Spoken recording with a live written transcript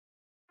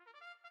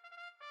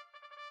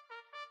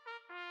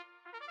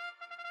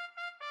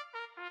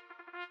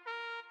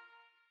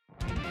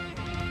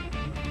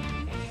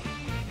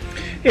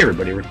Hey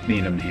everybody, Rick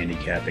Needham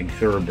handicapping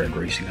thoroughbred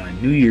racing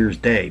on New Year's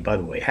Day. By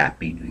the way,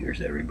 happy New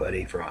Year's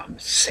everybody from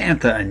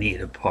Santa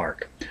Anita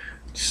Park.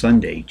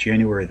 Sunday,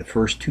 January the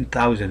 1st,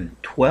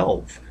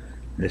 2012.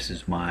 This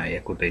is my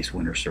Equibase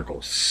Winter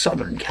Circle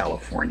Southern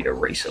California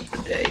race of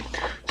the day.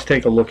 Let's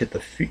take a look at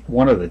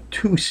one of the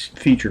two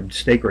featured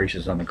stake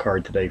races on the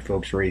card today,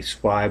 folks. Race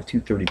 5,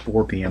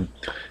 2:34 p.m.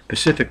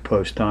 Pacific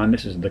Post time.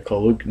 This is the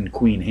Kalookan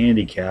Queen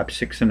Handicap,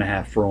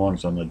 6.5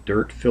 furlongs on the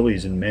dirt.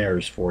 Fillies and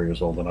mares, 4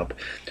 years old and up,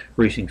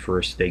 racing for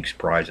a stakes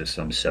prize of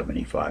some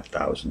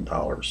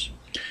 $75,000.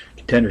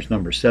 Contenders: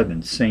 number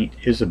 7, Saint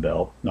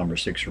Isabel, number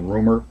 6,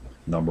 Rumor,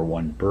 number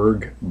 1,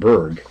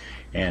 Berg,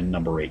 and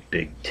number 8,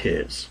 Big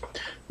Tiz.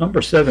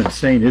 Number 7,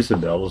 St.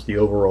 Isabel, is the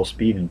overall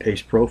speed and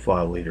pace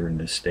profile leader in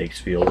this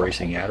stakes field,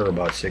 racing at or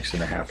about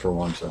 6.5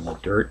 furlongs on the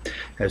dirt.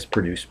 Has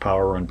produced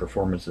power run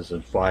performances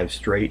of 5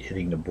 straight,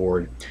 hitting the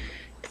board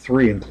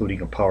 3,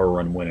 including a power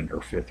run win in her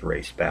 5th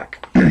race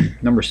back.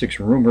 Number 6,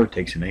 Rumor,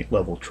 takes an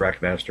 8-level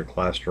Trackmaster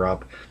class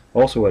drop.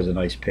 Also has a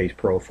nice pace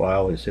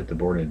profile, has hit the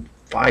board in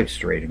 5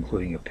 straight,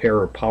 including a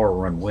pair of power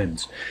run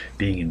wins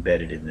being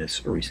embedded in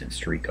this recent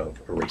streak of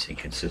racing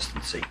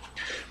consistency.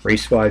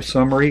 Race 5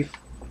 summary.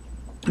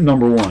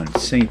 Number 1,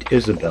 St.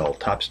 Isabel,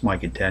 tops my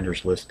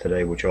contenders list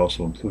today, which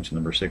also includes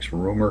number 6,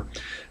 Rumor,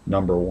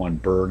 number 1,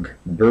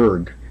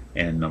 Berg,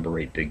 and number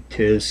 8, Big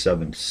Tiz.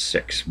 7,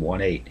 6,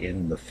 1, 8.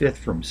 In the 5th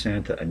from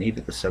Santa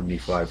Anita, the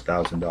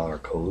 $75,000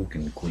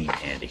 Kalookan Queen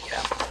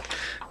Handicap.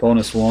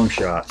 Bonus long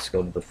shots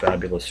go to the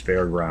fabulous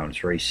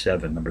Fairgrounds. Race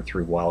 7, number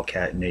 3,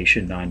 Wildcat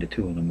Nation, 9-2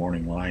 in the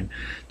morning line.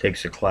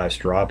 Takes a class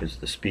drop, is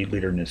the speed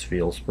leader in this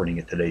field, sprinting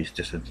at today's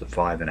distance of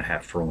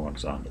 5.5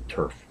 furlongs on the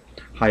turf.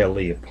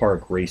 Hialeah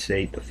Park, race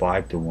 8, the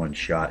 5-1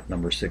 shot.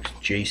 Number 6,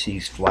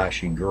 JC's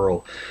Flashy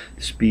Girl,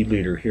 the speed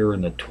leader here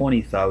in the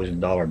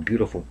 $20,000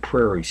 Beautiful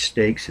Prairie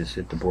Stakes, has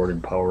hit the board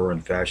in power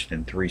run fashion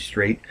in 3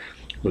 straight,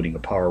 including a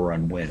power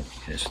run win in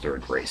his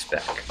 3rd race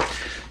back.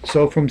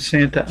 So from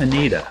Santa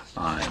Anita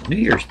on New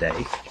Year's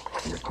Day,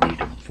 Rick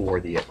Needham for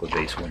the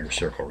Equibase Winter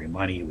Circle,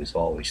 reminding you as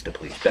always to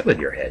please bet with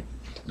your head,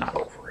 not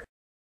over.